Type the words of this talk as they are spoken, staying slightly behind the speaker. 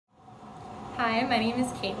Hi, my name is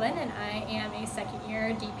Katelyn and I am a second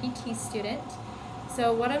year DPT student.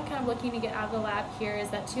 So what I'm kind of looking to get out of the lab here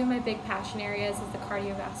is that two of my big passion areas is the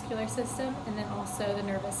cardiovascular system and then also the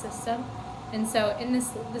nervous system. And so in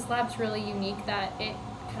this lab's really unique that it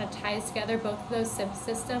kind of ties together both of those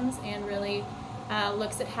systems and really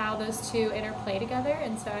looks at how those two interplay together.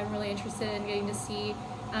 And so I'm really interested in getting to see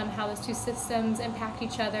how those two systems impact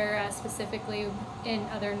each other, specifically in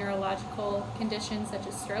other neurological conditions such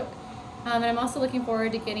as stroke. And I'm also looking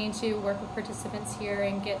forward to getting to work with participants here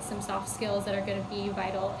and get some soft skills that are going to be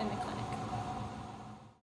vital in the clinic.